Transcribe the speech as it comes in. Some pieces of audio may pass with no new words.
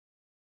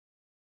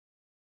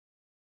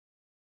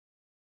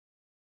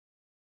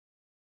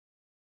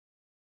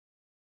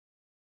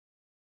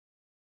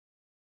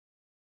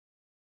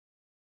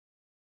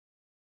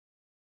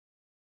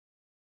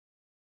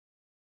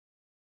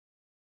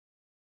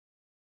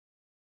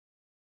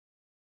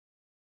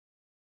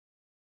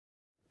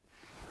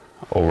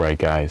Alright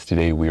guys,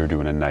 today we are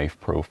doing a knife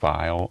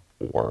profile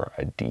or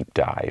a deep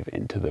dive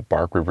into the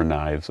BRK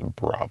Knives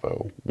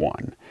Bravo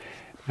 1.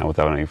 Now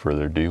without any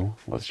further ado,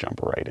 let's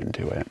jump right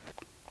into it.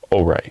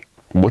 Alright,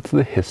 what's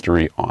the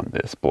history on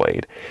this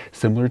blade?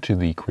 Similar to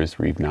the Chris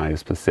Reeve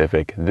Knives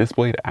Pacific, this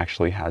blade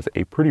actually has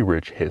a pretty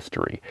rich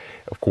history.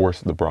 Of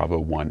course, the Bravo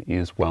 1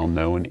 is well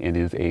known and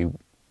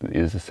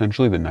is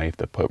essentially the knife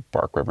that put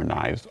BRK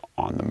Knives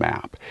on the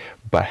map.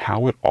 But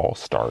how it all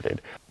started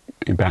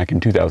back in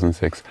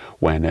 2006,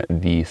 when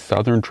the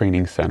Southern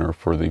Training Center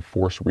for the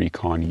Force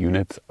Recon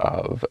units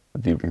of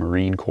the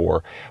Marine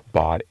Corps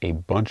bought a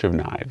bunch of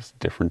knives,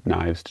 different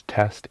knives to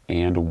test,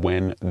 and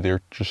when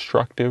their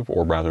destructive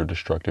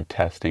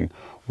testing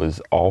was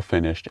all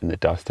finished and the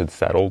dust had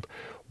settled,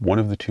 one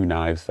of the two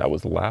knives that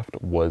was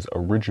left was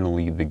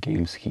originally the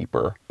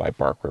Gameskeeper by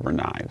BRK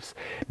Knives.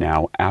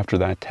 Now, after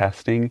that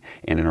testing,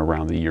 and in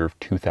around the year of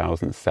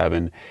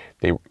 2007,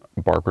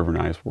 BRK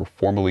Knives were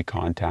formally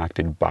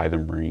contacted by the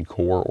Marine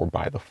Corps or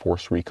by the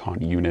Force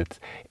Recon units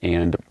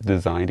and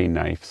designed a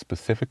knife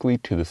specifically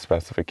to the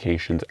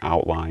specifications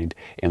outlined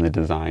in the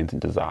designs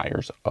and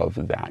desires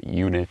of that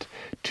unit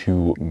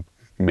to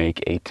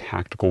make a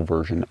tactical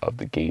version of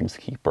the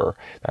Gameskeeper.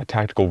 That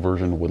tactical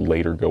version would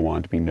later go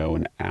on to be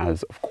known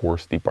as, of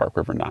course, the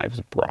BRK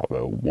Knives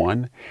Bravo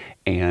 1,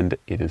 and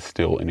it is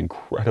still an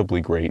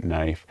incredibly great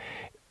knife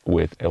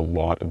with a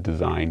lot of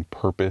design,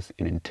 purpose,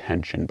 and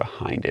intention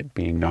behind it,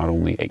 being not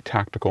only a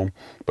tactical,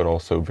 but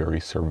also very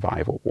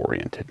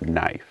survival-oriented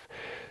knife.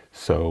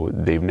 So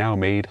they've now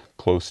made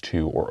close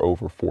to or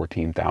over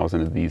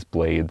 14,000 of these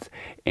blades,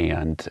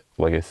 and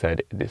like I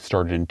said, it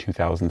started in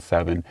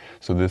 2007,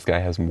 so this guy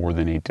has more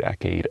than a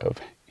decade of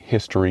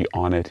history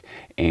on it,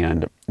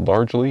 and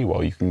largely,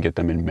 while you can get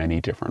them in many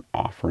different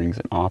offerings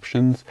and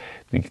options,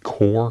 the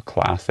core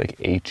classic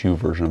A2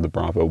 version of the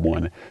Bravo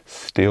 1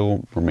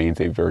 still remains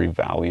a very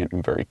valiant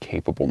and very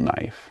capable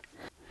knife.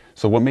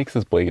 So what makes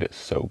this blade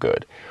so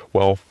good?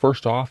 Well,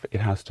 first off,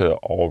 it has to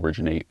all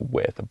originate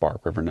with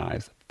BRK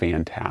Knives'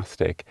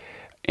 fantastic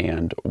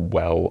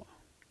ergonomics.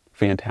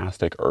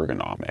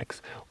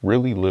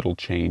 Really little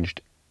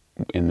changed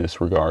in this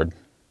regard.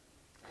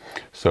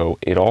 So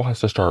it all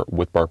has to start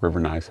with BRK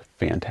Knives'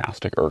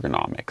 fantastic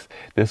ergonomics.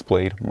 This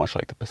blade, much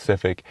like the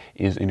Pacific,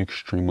 is an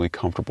extremely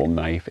comfortable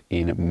knife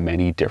in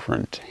many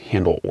different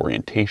handle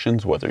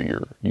orientations, whether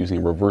you're using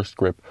a reverse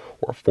grip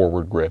or a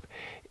forward grip.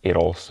 It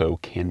also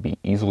can be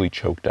easily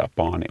choked up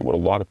on, and what a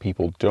lot of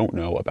people don't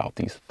know about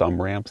these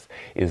thumb ramps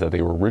is that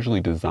they were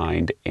originally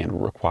designed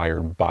and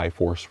required by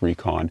Force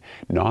Recon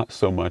not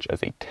so much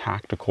as a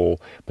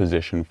tactical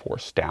position for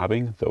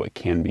stabbing, though it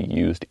can be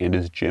used and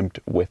is gymped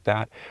with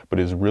that, but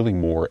is really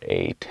more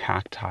a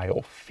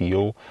tactile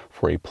feel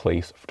for a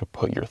place to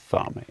put your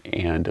thumb.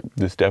 And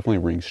this definitely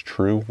rings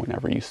true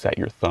whenever you set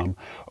your thumb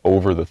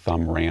over the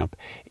thumb ramp.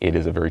 It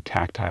is a very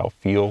tactile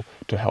feel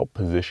to help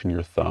position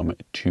your thumb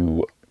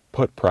to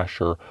put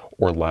pressure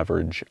or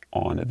leverage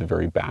on the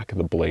very back of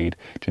the blade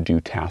to do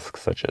tasks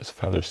such as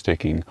feather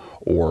sticking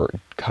or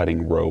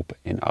cutting rope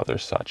and other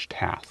such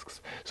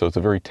tasks. So it's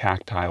a very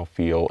tactile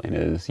feel and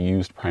is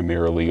used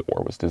primarily,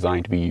 or was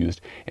designed to be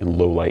used, in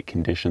low light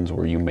conditions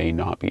where you may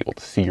not be able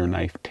to see your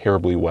knife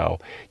terribly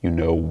well. You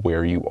know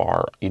where you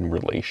are in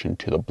relation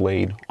to the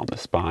blade, on the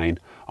spine,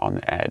 on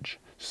the edge.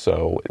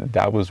 So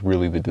that was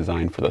really the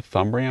design for the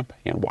thumb ramp,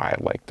 and why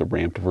I like the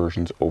ramped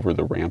versions over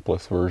the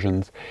rampless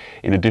versions.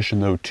 In addition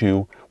though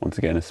too, once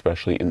again,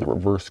 especially in the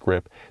reverse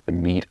grip, the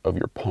meat of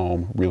your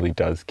palm really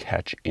does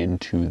catch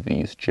into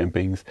these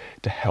jimpings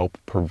to help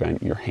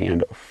prevent your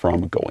hand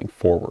from going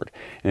forward.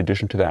 In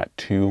addition to that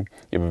too,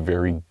 you have a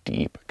very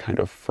deep kind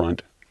of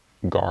front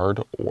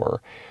guard, or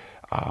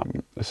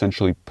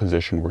essentially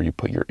position where you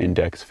put your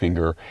index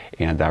finger,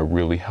 and that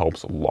really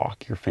helps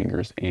lock your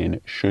fingers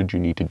in should you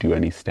need to do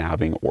any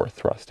stabbing or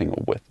thrusting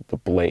with the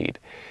blade.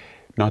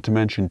 Not to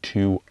mention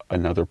too,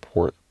 another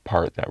part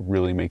that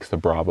really makes the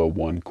Bravo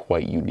 1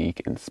 quite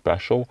unique and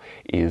special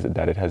is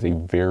that it has a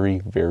very,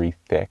 very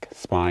thick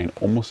spine,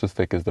 almost as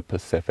thick as the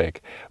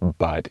Pacific,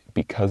 but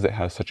because it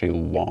has such a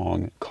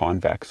long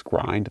convex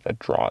grind that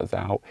draws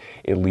out,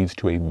 it leads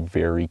to a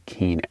very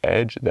keen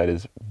edge that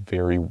is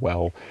very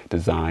well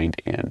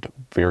designed and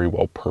very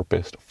well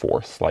purposed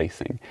for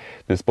slicing.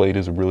 This blade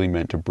is really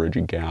meant to bridge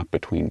a gap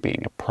between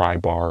being a pry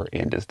bar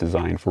and is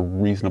designed for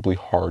reasonably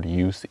hard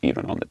use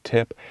even on the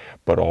tip,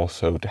 but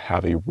also to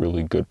have a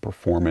really good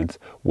performance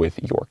with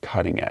your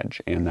cutting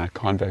edge. And that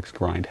convex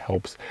grind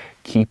helps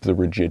keep the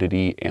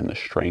rigidity and the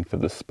strength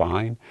of the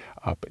spine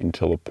up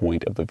until a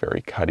point of the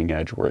very cutting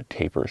edge where it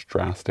tapers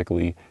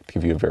drastically to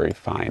give you a very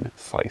fine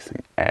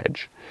slicing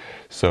edge.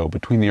 So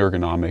between the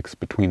ergonomics,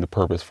 between the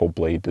purposeful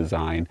blade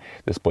design,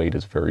 this blade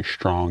is very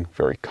strong,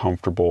 very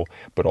comfortable,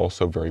 but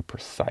also very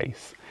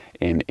precise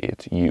in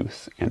its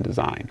use and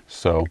design.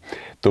 So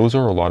those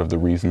are a lot of the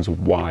reasons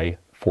why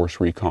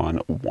Force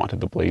Recon wanted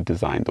the blade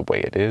designed the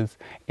way it is,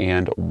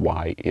 and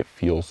why it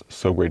feels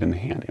so great in the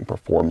hand and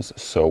performs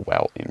so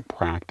well in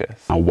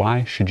practice. Now,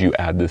 why should you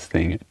add this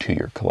thing to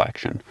your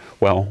collection?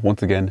 Well,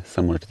 once again,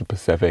 similar to the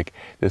Pacific,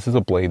 this is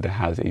a blade that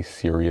has a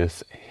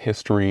serious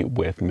history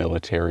with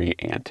military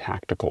and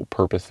tactical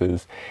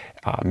purposes,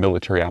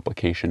 military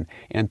application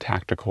and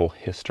tactical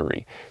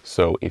history.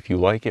 So if you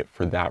like it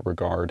for that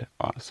regard,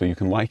 so you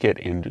can like it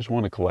and just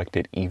want to collect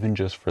it even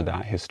just for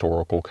that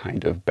historical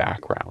kind of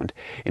background.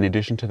 In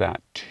addition to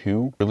that,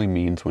 too, really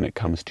means when it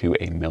comes to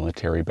a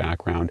military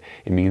background,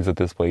 it means that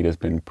this blade has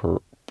been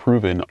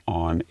proven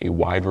on a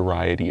wide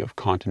variety of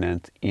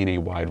continents in a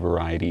wide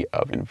variety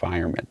of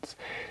environments.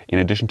 In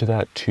addition to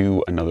that,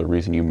 too, another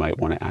reason you might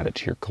want to add it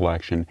to your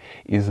collection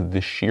is the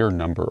sheer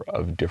number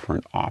of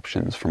different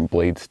options, from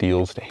blade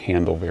steels to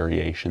handle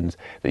variations,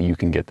 that you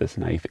can get this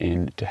knife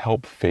in to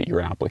help fit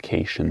your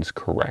applications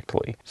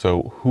correctly.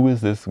 So who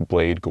is this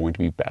blade going to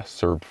be best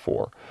served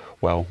for?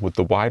 Well, with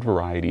the wide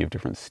variety of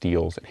different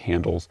steels and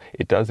handles,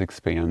 it does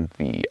expand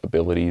the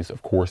abilities.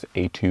 Of course,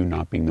 A2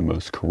 not being the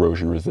most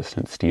corrosion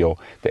resistant steel,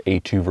 the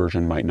A2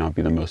 version might not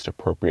be the most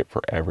appropriate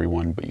for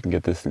everyone, but you can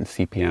get this in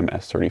CPM,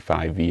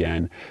 S35,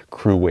 VN,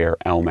 Crewwear,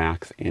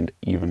 LMAX, and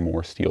even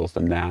more steels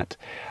than that.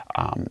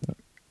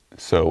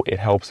 So it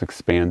helps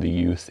expand the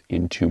use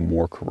into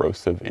more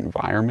corrosive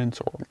environments,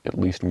 or at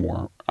least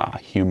more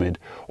humid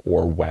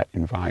or wet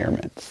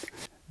environments.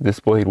 This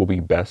blade will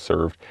be best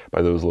served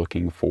by those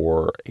looking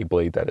for a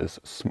blade that is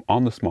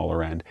on the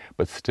smaller end,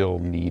 but still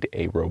need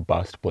a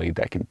robust blade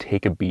that can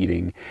take a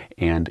beating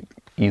and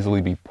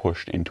easily be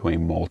pushed into a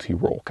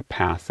multi-role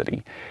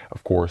capacity.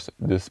 Of course,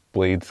 this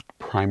blade's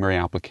primary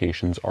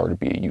applications are to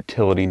be a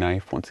utility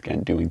knife, once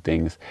again doing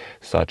things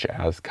such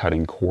as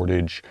cutting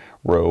cordage,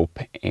 rope,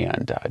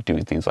 and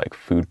doing things like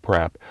food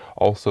prep.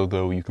 Also,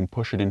 though, you can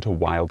push it into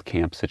wild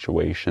camp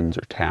situations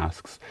or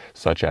tasks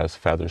such as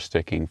feather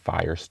sticking,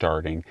 fire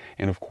starting,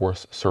 and of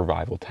course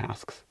survival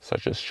tasks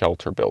such as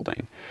shelter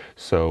building.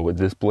 So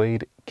this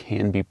blade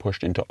can be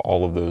pushed into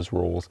all of those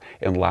roles.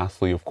 And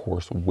lastly, of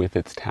course, with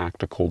its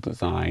tactical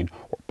design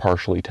or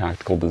partially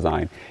tactical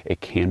design, it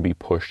can be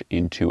pushed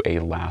into a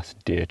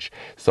last ditch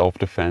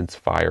self-defense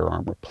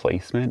firearm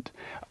replacement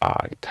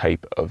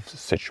type of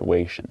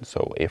situation.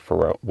 So if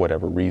for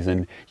whatever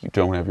reason you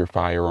don't have your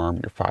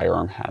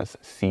firearm has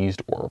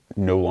seized or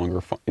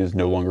is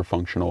no longer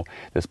functional,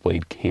 this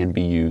blade can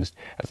be used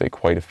as a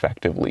quite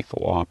effective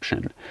lethal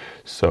option.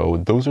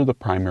 So those are the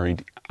primary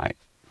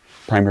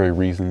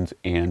reasons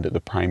and the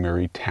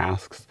primary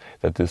tasks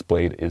that this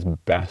blade is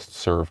best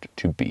served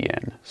to be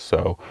in.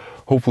 So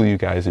hopefully you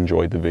guys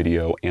enjoyed the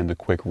video and the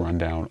quick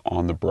rundown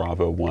on the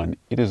Bravo one.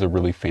 It is a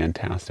really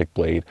fantastic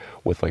blade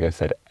with, like I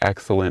said,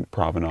 excellent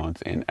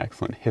provenance and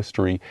excellent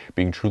history,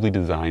 being truly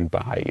designed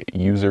by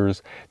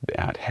users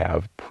that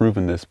have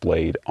proven this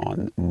blade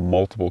on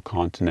multiple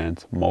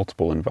continents,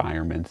 multiple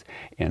environments,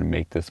 and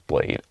make this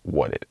blade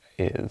what it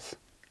is.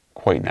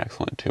 Quite an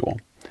excellent tool.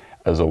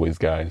 As always,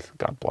 guys,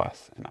 God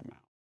bless, and I'm out.